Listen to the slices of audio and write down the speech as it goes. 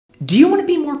Do you want to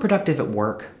be more productive at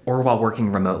work or while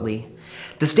working remotely?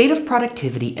 The state of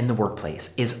productivity in the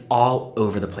workplace is all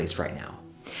over the place right now.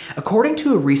 According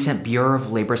to a recent Bureau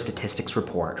of Labor Statistics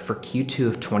report for Q2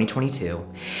 of 2022,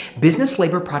 business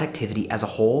labor productivity as a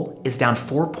whole is down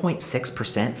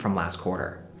 4.6% from last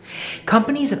quarter.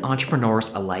 Companies and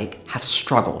entrepreneurs alike have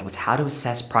struggled with how to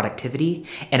assess productivity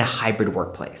in a hybrid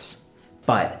workplace.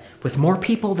 But with more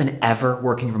people than ever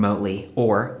working remotely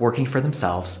or working for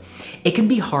themselves, it can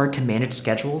be hard to manage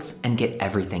schedules and get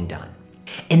everything done.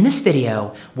 In this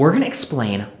video, we're going to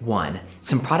explain 1.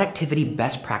 Some productivity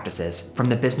best practices from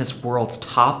the business world's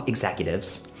top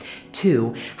executives,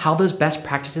 2. How those best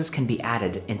practices can be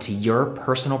added into your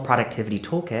personal productivity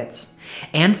toolkits,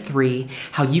 and 3.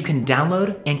 How you can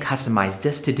download and customize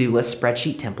this to-do list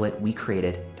spreadsheet template we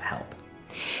created to help.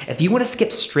 If you want to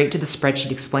skip straight to the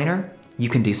spreadsheet explainer, you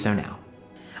can do so now.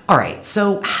 All right,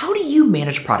 so how do you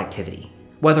manage productivity,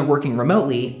 whether working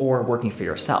remotely or working for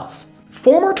yourself?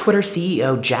 Former Twitter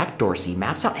CEO Jack Dorsey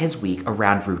maps out his week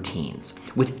around routines,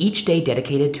 with each day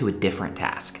dedicated to a different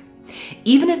task.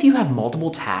 Even if you have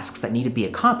multiple tasks that need to be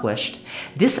accomplished,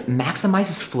 this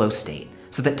maximizes flow state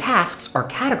so that tasks are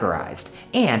categorized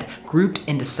and grouped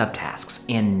into subtasks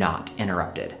and not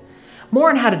interrupted. More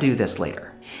on how to do this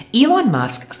later. Elon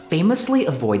Musk famously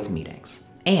avoids meetings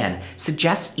and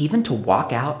suggests even to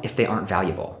walk out if they aren't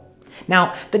valuable.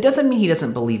 Now, that doesn't mean he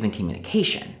doesn't believe in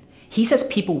communication. He says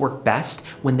people work best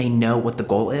when they know what the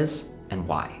goal is and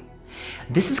why.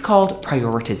 This is called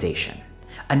prioritization,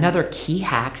 another key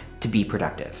hack to be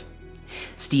productive.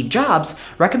 Steve Jobs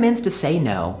recommends to say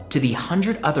no to the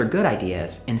 100 other good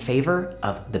ideas in favor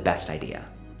of the best idea.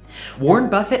 Warren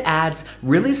Buffett adds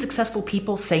really successful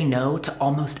people say no to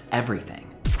almost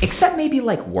everything, except maybe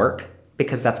like work,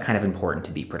 because that's kind of important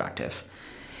to be productive.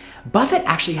 Buffett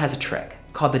actually has a trick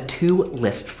called the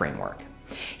to-list framework.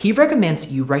 He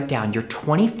recommends you write down your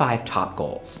 25 top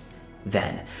goals.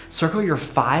 Then circle your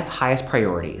 5 highest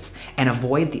priorities and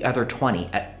avoid the other 20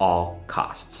 at all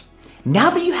costs. Now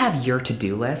that you have your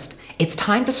to-do list, it's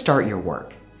time to start your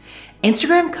work.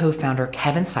 Instagram co-founder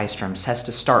Kevin Systrom says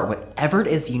to start whatever it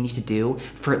is you need to do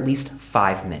for at least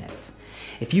 5 minutes.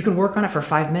 If you can work on it for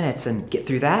 5 minutes and get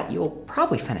through that, you'll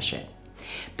probably finish it.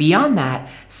 Beyond that,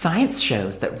 science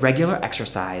shows that regular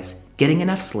exercise, getting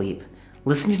enough sleep,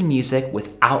 listening to music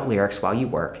without lyrics while you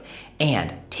work,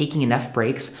 and taking enough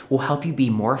breaks will help you be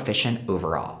more efficient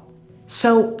overall.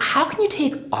 So how can you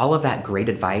take all of that great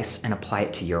advice and apply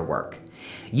it to your work?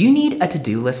 You need a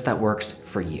to-do list that works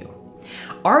for you.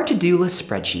 Our to-do list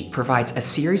spreadsheet provides a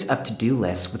series of to-do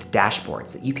lists with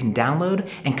dashboards that you can download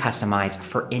and customize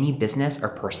for any business or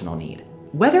personal need.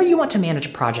 Whether you want to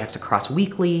manage projects across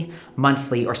weekly,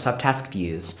 monthly, or subtask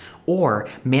views, or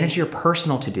manage your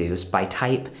personal to-dos by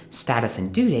type, status,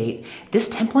 and due date, this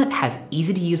template has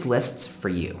easy-to-use lists for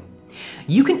you.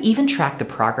 You can even track the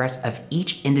progress of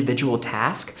each individual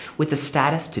task with the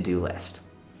status to-do list.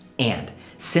 And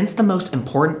since the most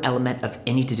important element of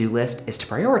any to-do list is to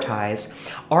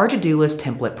prioritize, our to-do list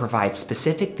template provides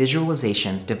specific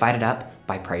visualizations divided up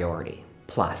by priority.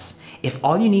 Plus, if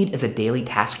all you need is a daily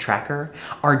task tracker,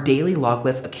 our daily log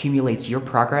list accumulates your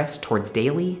progress towards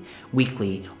daily,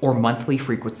 weekly, or monthly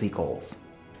frequency goals.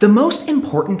 The most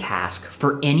important task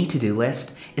for any to-do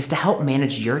list is to help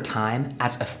manage your time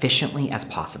as efficiently as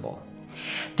possible.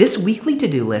 This weekly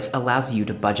to-do list allows you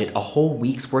to budget a whole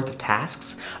week's worth of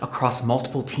tasks across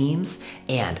multiple teams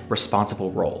and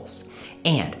responsible roles,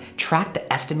 and track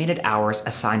the estimated hours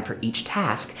assigned for each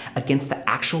task against the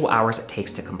actual hours it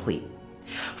takes to complete.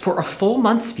 For a full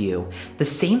month's view, the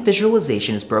same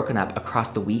visualization is broken up across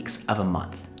the weeks of a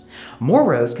month. More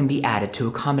rows can be added to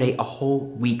accommodate a whole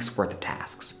week's worth of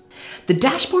tasks. The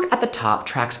dashboard at the top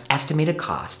tracks estimated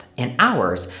cost in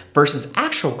hours versus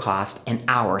actual cost in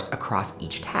hours across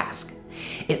each task.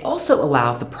 It also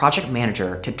allows the project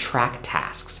manager to track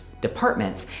tasks,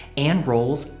 departments, and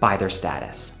roles by their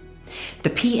status. The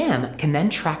PM can then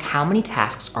track how many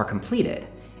tasks are completed,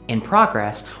 in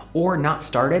progress, or not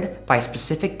started by a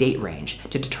specific date range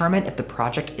to determine if the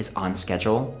project is on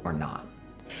schedule or not.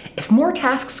 If more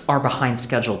tasks are behind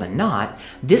schedule than not,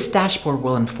 this dashboard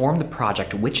will inform the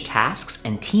project which tasks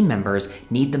and team members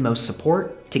need the most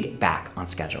support to get back on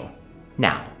schedule.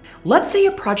 Now, let's say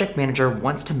a project manager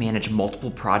wants to manage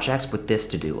multiple projects with this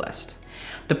to-do list.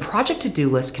 The project to-do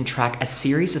list can track a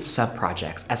series of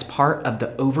sub-projects as part of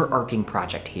the overarching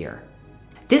project here.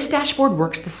 This dashboard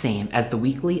works the same as the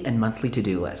weekly and monthly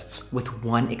to-do lists, with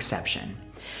one exception.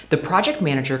 The project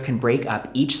manager can break up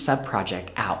each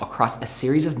sub-project out across a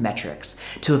series of metrics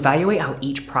to evaluate how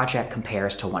each project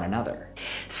compares to one another.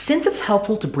 Since it's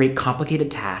helpful to break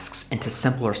complicated tasks into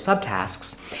simpler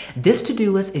subtasks, this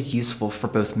to-do list is useful for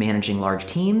both managing large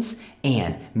teams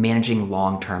and managing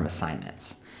long-term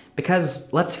assignments.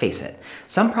 Because let's face it,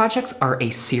 some projects are a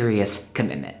serious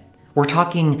commitment. We're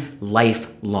talking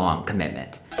lifelong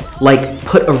commitment, like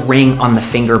put a ring on the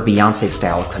finger Beyonce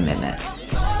style commitment.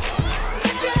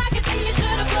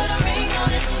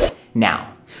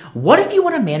 Now, what if you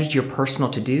want to manage your personal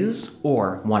to-dos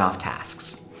or one-off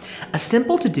tasks? A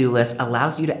simple to-do list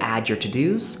allows you to add your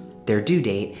to-dos, their due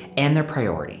date, and their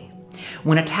priority.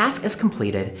 When a task is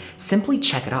completed, simply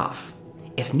check it off.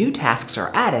 If new tasks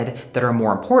are added that are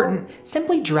more important,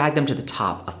 simply drag them to the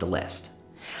top of the list.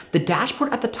 The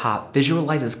dashboard at the top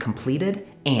visualizes completed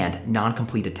and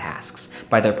non-completed tasks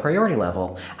by their priority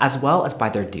level as well as by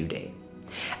their due date.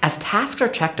 As tasks are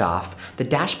checked off, the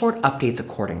dashboard updates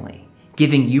accordingly,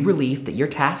 giving you relief that your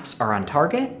tasks are on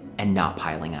target and not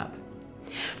piling up.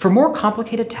 For more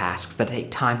complicated tasks that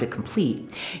take time to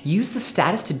complete, use the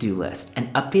status to-do list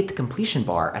and update the completion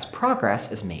bar as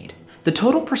progress is made. The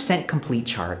total % complete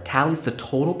chart tallies the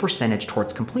total percentage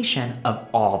towards completion of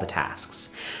all the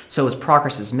tasks. So as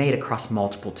progress is made across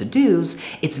multiple to-dos,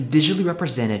 it's visually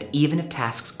represented even if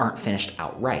tasks aren't finished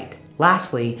outright.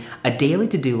 Lastly, a daily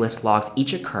to-do list logs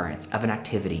each occurrence of an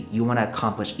activity you want to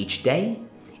accomplish each day,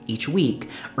 each week,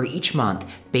 or each month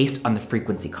based on the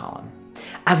frequency column.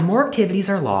 As more activities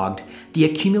are logged, the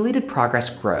accumulated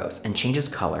progress grows and changes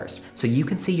colors so you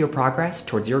can see your progress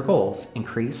towards your goals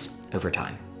increase over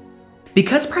time.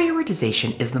 Because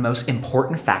prioritization is the most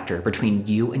important factor between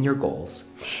you and your goals,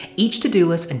 each to-do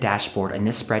list and dashboard in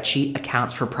this spreadsheet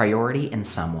accounts for priority in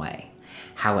some way.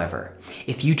 However,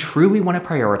 if you truly want to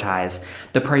prioritize,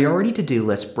 the priority to-do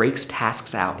list breaks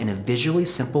tasks out in a visually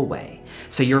simple way,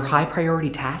 so your high priority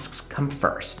tasks come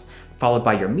first, followed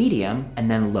by your medium and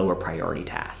then lower priority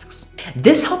tasks.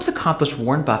 This helps accomplish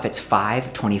Warren Buffett's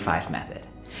 5-25 method.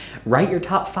 Write your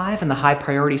top 5 in the high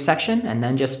priority section and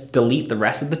then just delete the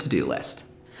rest of the to-do list.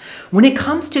 When it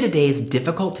comes to today's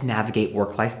difficult to navigate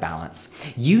work-life balance,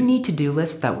 you need to-do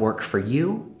lists that work for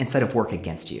you instead of work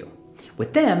against you.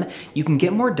 With them, you can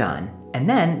get more done and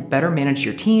then better manage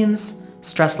your teams,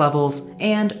 stress levels,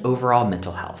 and overall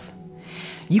mental health.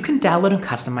 You can download and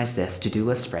customize this to-do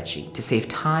list spreadsheet to save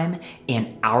time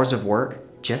and hours of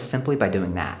work just simply by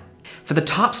doing that. For the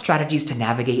top strategies to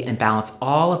navigate and balance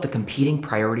all of the competing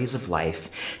priorities of life,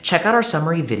 check out our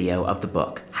summary video of the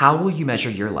book, How Will You Measure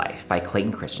Your Life by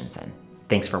Clayton Christensen.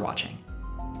 Thanks for watching.